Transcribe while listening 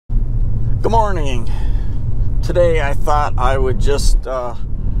Good morning. Today I thought I would just talk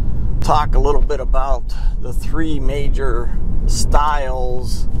a little bit about the three major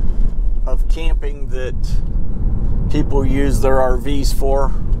styles of camping that people use their RVs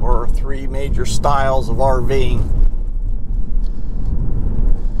for, or three major styles of RVing.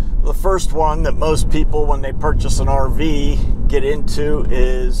 The first one that most people, when they purchase an RV, get into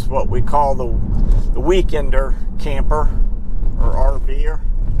is what we call the weekender camper or RVer.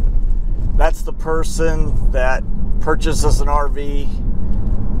 That's the person that purchases an RV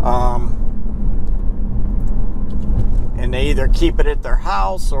and they either keep it at their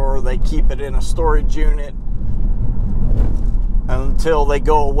house or they keep it in a storage unit until they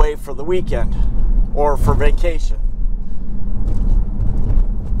go away for the weekend or for vacation.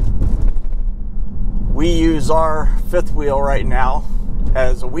 We use our fifth wheel right now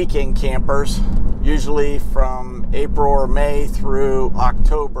as a weekend campers, usually from April or May through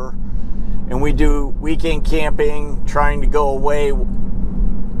October. And we do weekend camping, trying to go away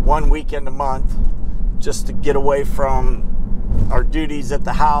one weekend a month just to get away from our duties at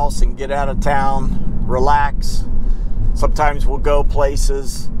the house and get out of town, relax. Sometimes we'll go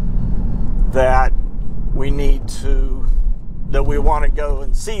places that we want to go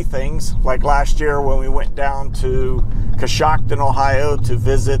and see things. Like last year when we went down to Coshocton, Ohio to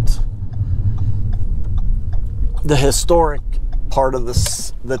visit the historic part of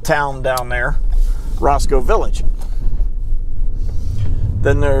the town down there, Roscoe Village.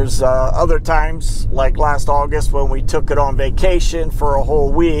 Then there's other times, like last August when we took it on vacation for a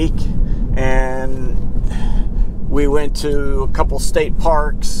whole week and we went to a couple state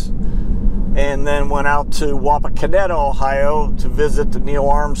parks and then went out to Wapakoneta, Ohio to visit the Neil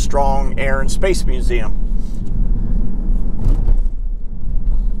Armstrong Air and Space Museum.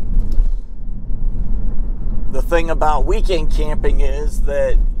 The thing about weekend camping is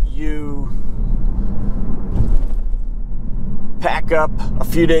that you pack up a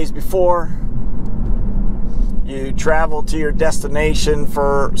few days before. You travel to your destination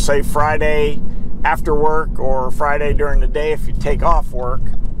for, say, Friday after work or Friday during the day if you take off work.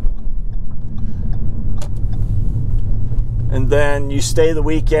 And then you stay the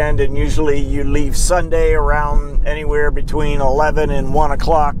weekend, and usually you leave Sunday around anywhere between 11 and 1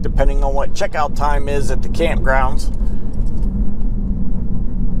 o'clock, depending on what checkout time is at the campgrounds.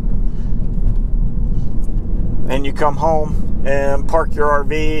 And you come home and park your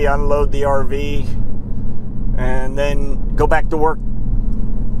RV, unload the RV, and then go back to work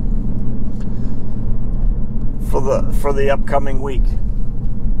for the upcoming week.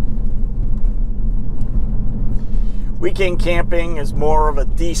 Weekend camping is more of a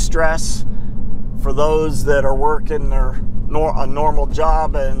de-stress for those that are working a normal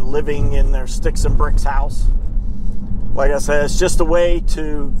job and living in their sticks and bricks house. Like I said, it's just a way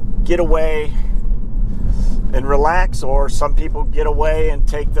to get away and relax, or some people get away and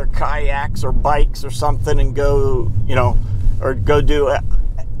take their kayaks or bikes or something and go, or go do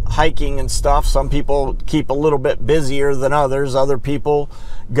hiking and stuff. Some people keep a little bit busier than others. Other people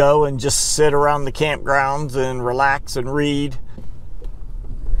go and just sit around the campgrounds and relax and read.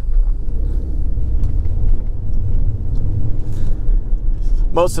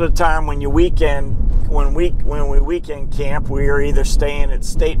 Most of the time when we weekend camp, we are either staying at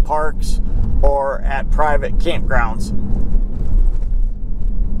state parks or at private campgrounds.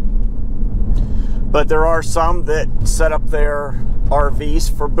 But there are some that set up their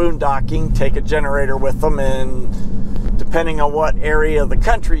RVs for boondocking, take a generator with them, and depending on what area of the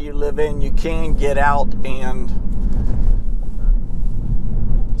country you live in, you can get out and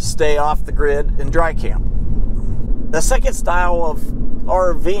stay off the grid and dry camp. The second style of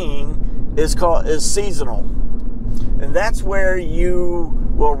RVing is seasonal, and that's where you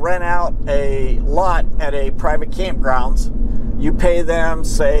will rent out a lot at a private campgrounds. You pay them,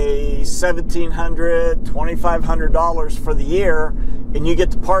 say, $1,700, $2,500 for the year, and you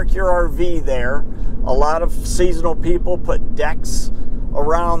get to park your RV there. A lot of seasonal people put decks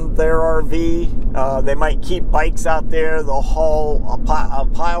around their RV. They might keep bikes out there. They'll haul a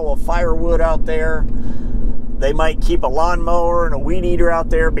pile of firewood out there. They might keep a lawnmower and a weed eater out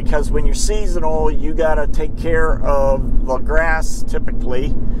there, because when you're seasonal, you got to take care of the grass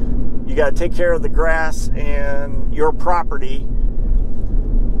typically. You got to take care of the grass and your property.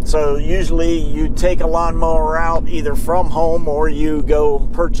 So usually you take a lawnmower out either from home, or you go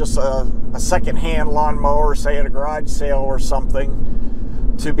and purchase a second-hand lawnmower, say at a garage sale or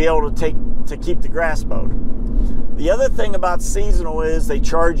something, to be able to keep the grass mowed. The other thing about seasonal is they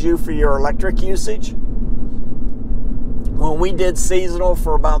charge you for your electric usage. When we did seasonal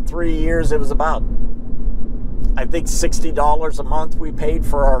for about 3 years, it was about, I think $60 a month we paid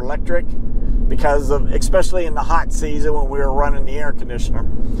for our electric, because of, especially in the hot season when we were running the air conditioner.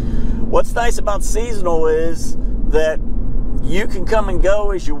 What's nice about seasonal is that you can come and go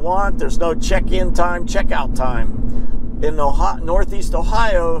as you want. There's no check-in time, check-out time. In Northeast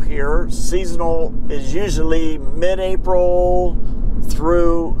Ohio here, seasonal is usually mid-April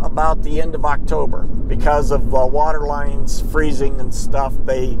through about the end of October. Because of the water lines freezing and stuff,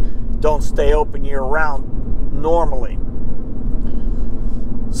 they don't stay open year-round normally.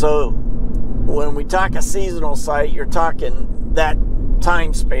 So when we talk a seasonal site, you're talking that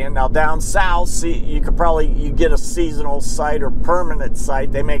time span. Now down south, see, you get a seasonal site or permanent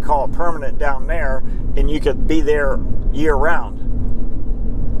site. They may call it permanent down there, and you could be there year round.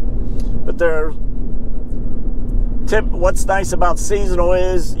 But what's nice about seasonal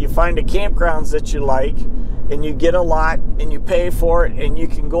is you find the campgrounds that you like, and you get a lot, and you pay for it, and you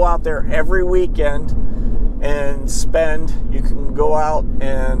can go out there every weekend and spend. You can go out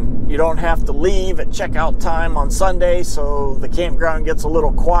and you don't have to leave at checkout time on Sunday, so the campground gets a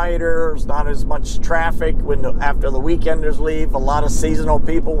little quieter. There's not as much traffic after the weekenders leave. A lot of seasonal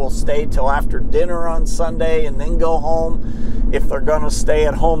people will stay till after dinner on Sunday and then go home if they're going to stay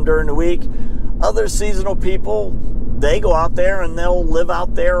at home during the week. Other seasonal people, they go out there and they'll live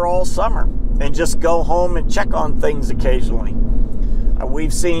out there all summer and just go home and check on things occasionally.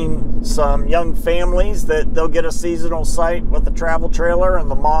 We've seen some young families that they'll get a seasonal site with a travel trailer, and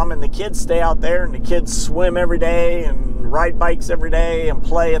the mom and the kids stay out there, and the kids swim every day and ride bikes every day and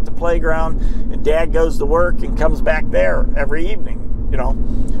play at the playground, and dad goes to work and comes back there every evening, you know.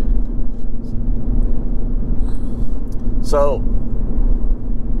 So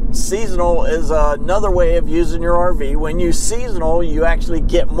seasonal is another way of using your RV. When you seasonal, you actually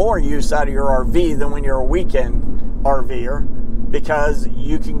get more use out of your RV than when you're a weekend RVer, because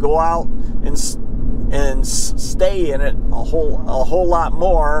you can go out and stay in it a whole lot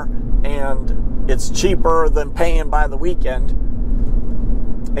more, and it's cheaper than paying by the weekend.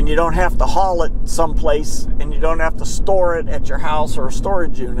 And you don't have to haul it someplace, and you don't have to store it at your house or a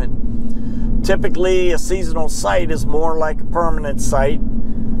storage unit. Typically, a seasonal site is more like a permanent site.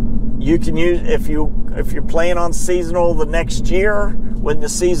 You can use, if you're planning on seasonal the next year, when the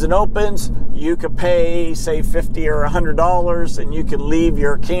season opens, you could pay, say, $50 or $100, and you can leave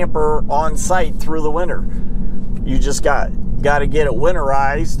your camper on site through the winter. You just got to get it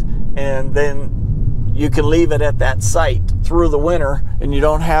winterized, and then you can leave it at that site through the winter, and you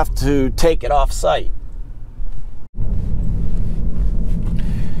don't have to take it off site.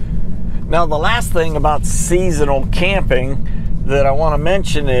 Now, the last thing about seasonal camping that I want to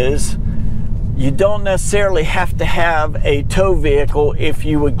mention is you don't necessarily have to have a tow vehicle if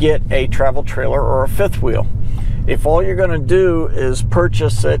you would get a travel trailer or a fifth wheel. If all you're going to do is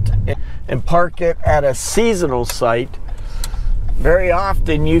purchase it and park it at a seasonal site, very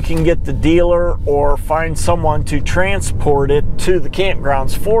often you can get the dealer or find someone to transport it to the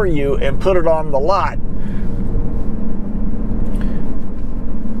campgrounds for you and put it on the lot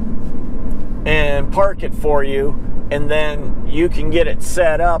and park it for you, and then you can get it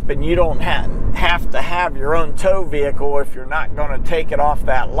set up, and you don't have to have your own tow vehicle if you're not going to take it off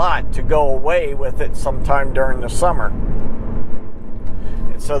that lot to go away with it sometime during the summer.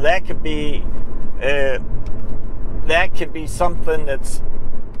 And so that could be something that's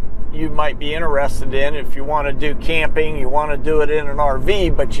you might be interested in if you want to do camping. You want to do it in an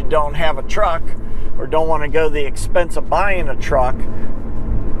RV, but you don't have a truck, or don't want to go the expense of buying a truck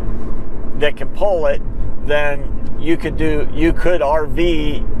that can pull it. Then you could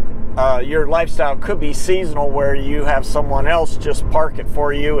RV. Your lifestyle could be seasonal, where you have someone else just park it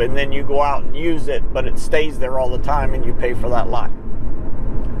for you, and then you go out and use it, but it stays there all the time, and you pay for that lot.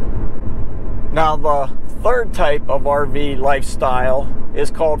 Now, the third type of RV lifestyle is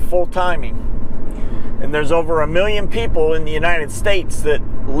called full timing, and there's over 1 million people in the United States that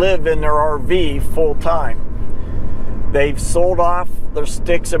live in their RV full time. They've sold off their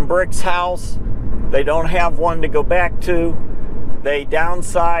sticks and bricks house. They don't have one to go back to. They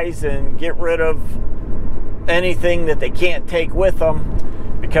downsize and get rid of anything that they can't take with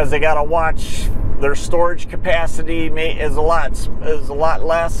them, because they got to watch their storage capacity is a lot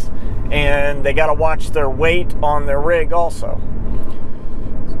less, and they got to watch their weight on their rig also.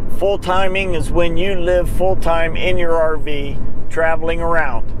 Full timing is when you live full time in your RV traveling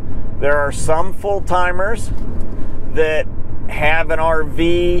around. There are some full timers that have an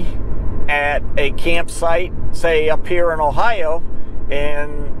RV at a campsite, say up here in Ohio,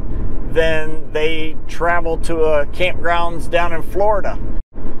 and then they travel to campgrounds down in Florida.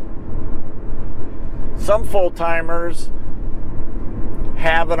 Some full-timers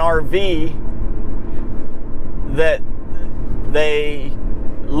have an RV that they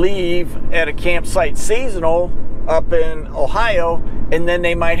leave at a campsite seasonal up in Ohio, and then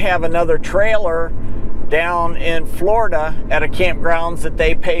they might have another trailer down in Florida at a campgrounds that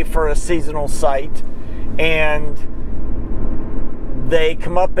they pay for a seasonal site, and they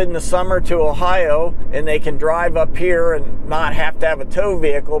come up in the summer to Ohio, and they can drive up here and not have to have a tow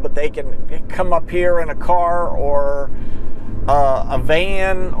vehicle, but they can come up here in a car or a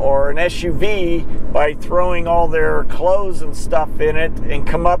van or an SUV by throwing all their clothes and stuff in it and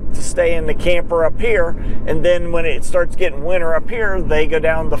come up to stay in the camper up here. And then when it starts getting winter up here, they go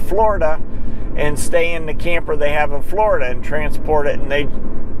down to Florida and stay in the camper they have in Florida and transport it.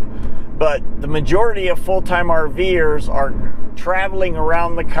 But the majority of full-time RVers are traveling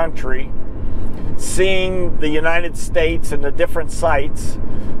around the country, seeing the United States and the different sites.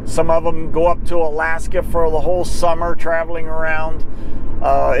 Some of them go up to Alaska for the whole summer, traveling around.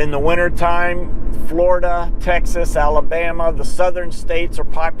 In the wintertime, Florida, Texas, Alabama, the southern states are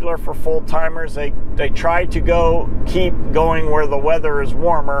popular for full-timers. They try to keep going where the weather is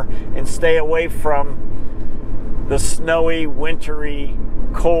warmer and stay away from the snowy, wintry,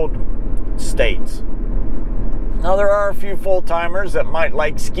 cold states. Now, there are a few full-timers that might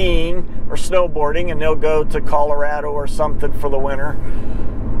like skiing or snowboarding, and they'll go to Colorado or something for the winter.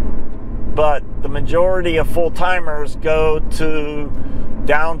 But the majority of full-timers go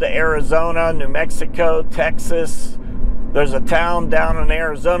down to Arizona, New Mexico, Texas. There's a town down in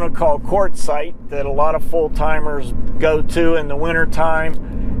Arizona called Quartzsite that a lot of full-timers go to in the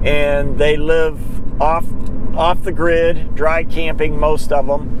wintertime, and they live off the grid, dry camping, most of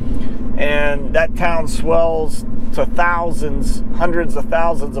them. And that town swells to thousands, hundreds of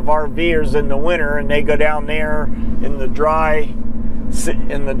thousands of RVers in the winter, and they go down there in the dry,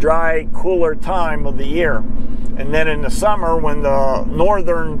 cooler time of the year. And then in the summer, when the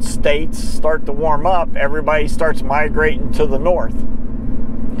northern states start to warm up, everybody starts migrating to the north.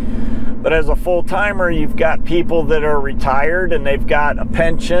 But as a full-timer, you've got people that are retired and they've got a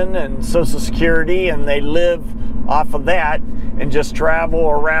pension and Social Security, and they live off of that and just travel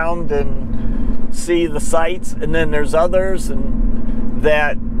around and see the sights. And then there's others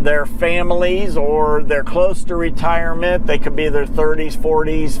that their families, or they're close to retirement. They could be their 30s,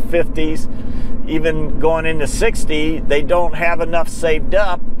 40s, 50s, even going into 60. They don't have enough saved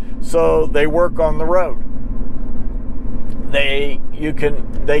up, so they work on the road. They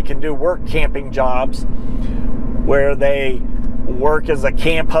can do work camping jobs where they work as a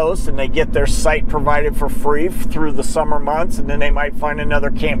camp host, and they get their site provided for free through the summer months, and then they might find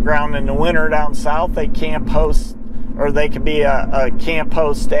another campground in the winter down south they camp host, or they could be a camp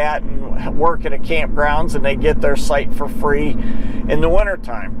host at and work at a campgrounds, and they get their site for free in the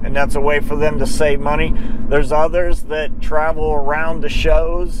wintertime, and that's a way for them to save money. There's others that travel around to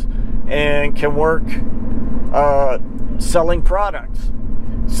shows and can work selling products.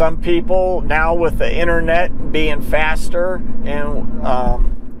 Some people now, with the internet being faster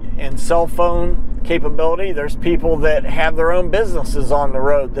and cell phone capability, there's people that have their own businesses on the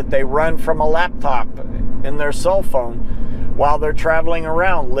road that they run from a laptop in their cell phone while they're traveling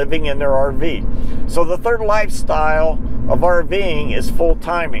around, living in their RV. So the third lifestyle of RVing is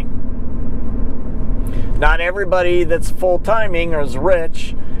full-timing. Not everybody that's full-timing is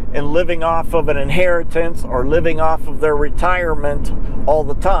rich and living off of an inheritance or living off of their retirement all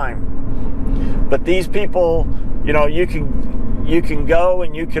the time. But these people, you can go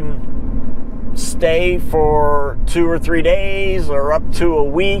and you can stay for 2 or 3 days or up to a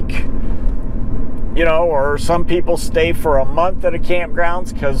week, or some people stay for a month at a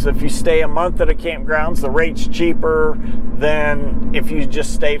campgrounds, because if you stay a month at a campgrounds, the rate's cheaper than if you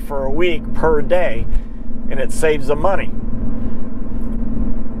just stay for a week per day, and it saves them money.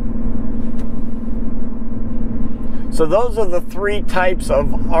 So those are the 3 types of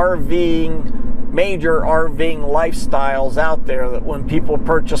major RVing lifestyles out there, that when people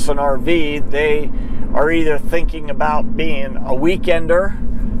purchase an RV, they are either thinking about being a weekender,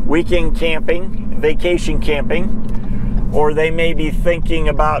 weekend camping, vacation camping, or they may be thinking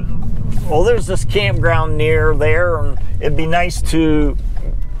about, well, there's this campground near there, and it'd be nice to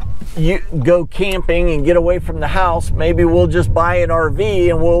go camping and get away from the house. Maybe we'll just buy an RV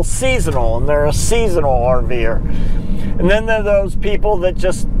and we'll seasonal, and they're a seasonal RVer. And then there are those people that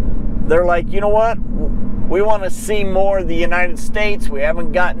they're like, you know what? We want to see more of the United States. We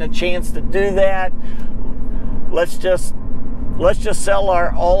haven't gotten a chance to do that. Let's just sell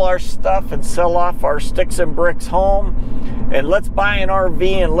all our stuff and sell off our sticks and bricks home, and let's buy an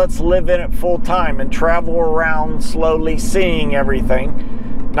RV and let's live in it full time and travel around slowly, seeing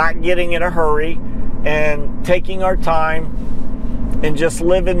everything, not getting in a hurry, and taking our time, and just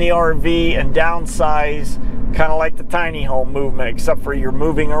live in the RV and downsize Kind of like the tiny home movement, except for you're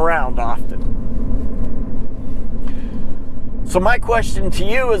moving around often. So my question to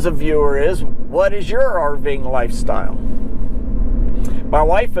you as a viewer is, what is your RVing lifestyle? My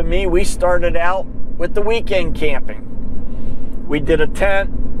wife and me, we started out with the weekend camping. We did a tent,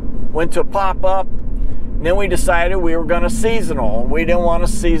 went to a pop-up, and then we decided we were going to seasonal. We didn't want a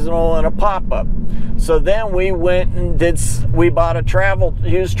seasonal and a pop-up. So then we went and we bought a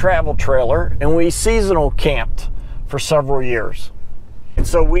used travel trailer, and we seasonal camped for several years. And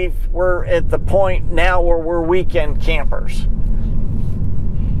so we're at the point now where we're weekend campers.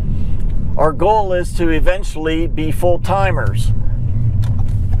 Our goal is to eventually be full-timers.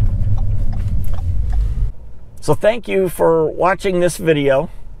 So thank you for watching this video.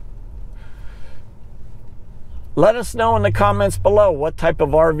 Let us know in the comments below what type of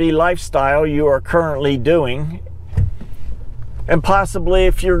RV lifestyle you are currently doing, and possibly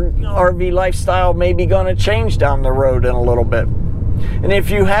if your RV lifestyle may be going to change down the road in a little bit. And if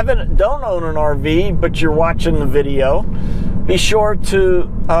you don't own an RV but you're watching the video, be sure to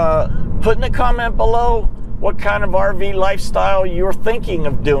put in a comment below what kind of RV lifestyle you're thinking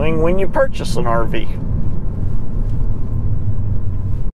of doing when you purchase an RV.